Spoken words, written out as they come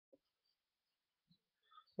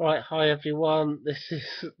Right, hi everyone. This is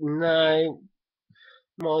now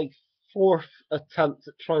my fourth attempt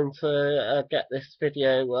at trying to get this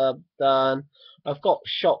video done. I've got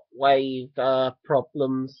shockwave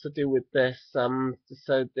problems to do with this, so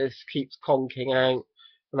this keeps conking out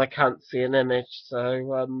and I can't see an image.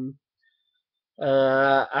 And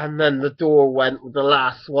then the door went with the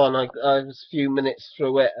last one. I was a few minutes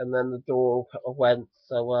through it, and then the door went.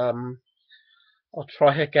 I'll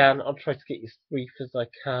try again. I'll try to get you as brief as I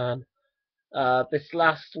can. This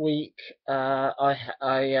last week,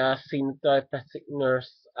 I seen a diabetic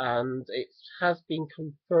nurse, and it has been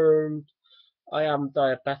confirmed I am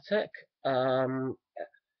diabetic. Um,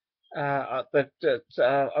 I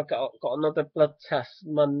got another blood test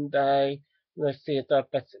Monday, and I see a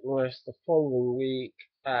diabetic nurse the following week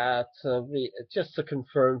just to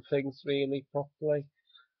confirm things really properly.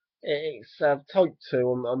 It's type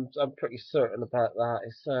 2. I'm pretty certain about that.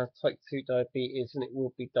 It's type 2 diabetes, and it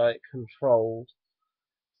will be diet controlled.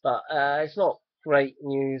 But it's not great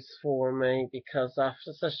news for me because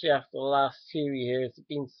especially after the last 2 years, it's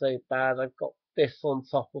been so bad. I've got this on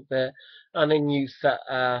top of it, and a new set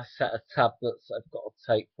of tablets I've got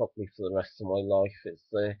to take probably for the rest of my life. It's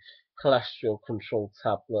the cholesterol control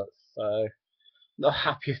tablets. So not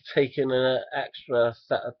happy with taking an extra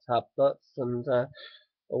set of tablets, and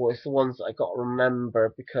it's the ones that I got to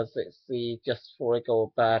remember because it's the just before I go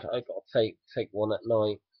to bed. I got to take one at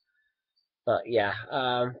night. But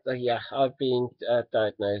I've been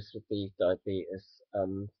diagnosed with the diabetes.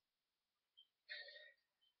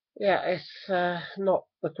 It's not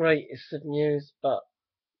the greatest of news, but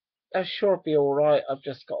I sure be all right. I've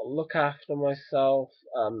just got to look after myself,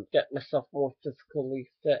 get myself more physically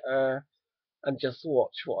fitter, and just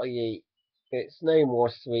watch what I eat. It's no more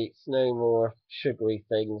sweets, no more sugary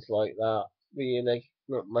things like that. Really,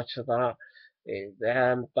 not much of that.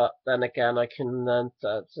 But then again, I can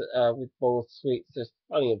with boiled sweets. There's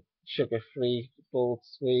plenty of sugar-free boiled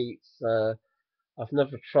sweets. I've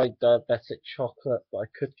never tried diabetic chocolate, but I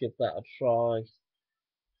could give that a try.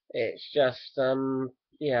 It's just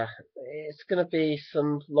yeah, it's going to be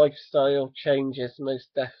some lifestyle changes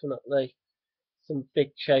most definitely, some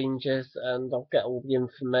big changes, and I'll get all the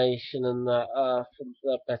information and that from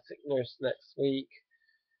the diabetic nurse next week.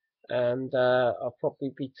 And I'll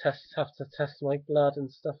probably have to test my blood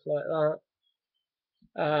and stuff like that.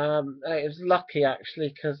 It was lucky actually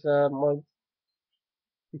because my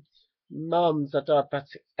mum's a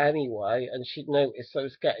diabetic anyway, and she'd noticed I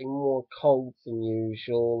was getting more colds than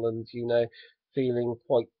usual, and feeling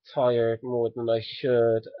quite tired more than I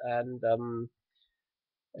should, and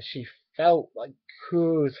she felt I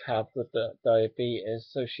could have the diabetes,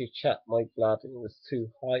 so she checked my blood and it was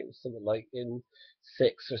too high. It was something like in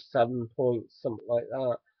 6 or 7 points, something like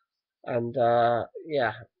that. And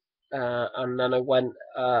and then I went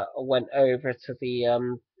over to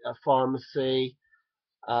the pharmacy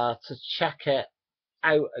to check it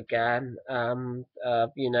out again.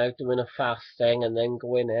 Doing a fasting and then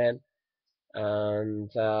going in,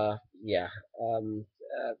 and um,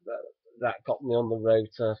 uh, that got me on the road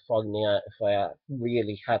to finding out if I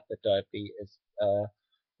really had the diabetes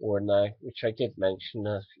or no, which I did mention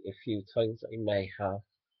a few times that I may have,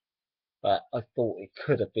 but I thought it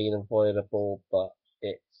could have been avoidable, but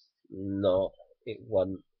it's not. It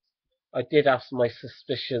wasn't. I did have my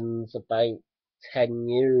suspicions about 10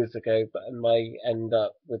 years ago, but I may end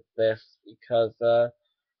up with this because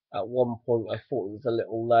at one point I thought it was a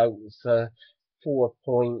little low. It was 4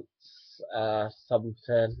 points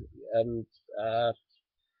something, and uh,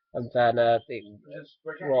 then it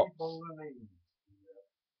dropped.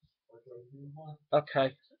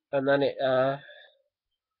 Okay, and then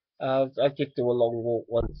I did do a long walk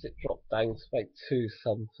once. It dropped down to about two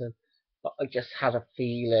something, but I just had a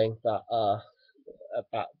feeling that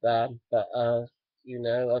back then, but I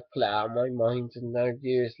put it out of my mind, and now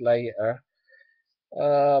years later,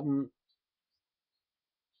 um,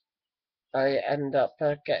 I end up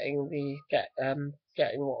getting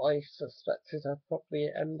what I suspected I'd probably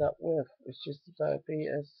end up with, which is the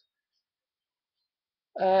diabetes.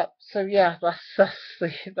 So yeah, that's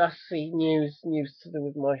the news to do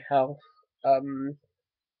with my health. Um,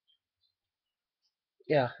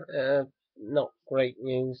 yeah, not great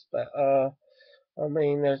news, but I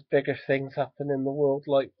mean, there's bigger things happening in the world,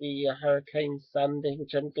 like the Hurricane Sandy,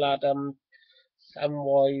 which I'm glad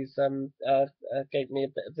Samwise gave me a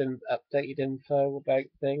bit of updated info about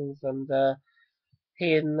things, and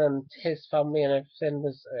he and his family and everything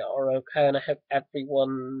are okay, and I hope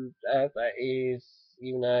everyone that is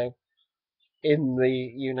in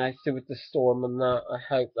the through with the storm and that, I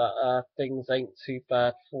hope that things ain't too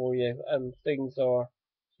bad for you and things are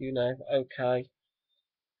okay.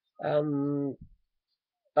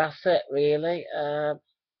 That's it really.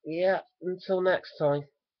 Yeah, until next time.